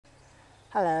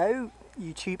Hello,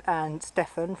 YouTube and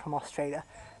Stefan from Australia.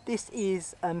 This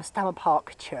is Stammer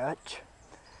Park Church,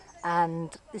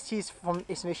 and it's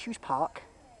in a huge park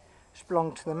which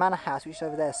belongs to the Manor House, which is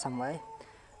over there somewhere.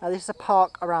 Now this is a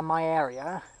park around my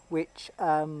area, which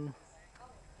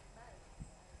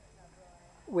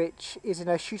is in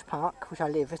a huge park which I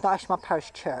live. It's not actually my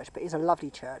parish church, but it's a lovely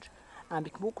church, and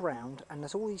we can walk around, and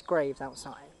there's all these graves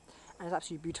outside, and it's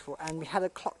absolutely beautiful. And we had a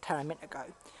clock tower a minute ago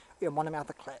in one of my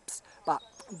other clips, but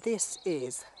this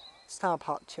is Stammer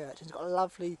Park Church. It's got a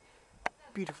lovely,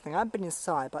 beautiful thing. I haven't been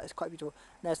inside, but it's quite beautiful.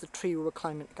 And there's the tree we were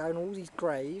climbing to go, and all these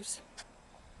graves,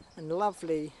 and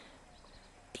lovely,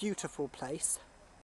 beautiful place.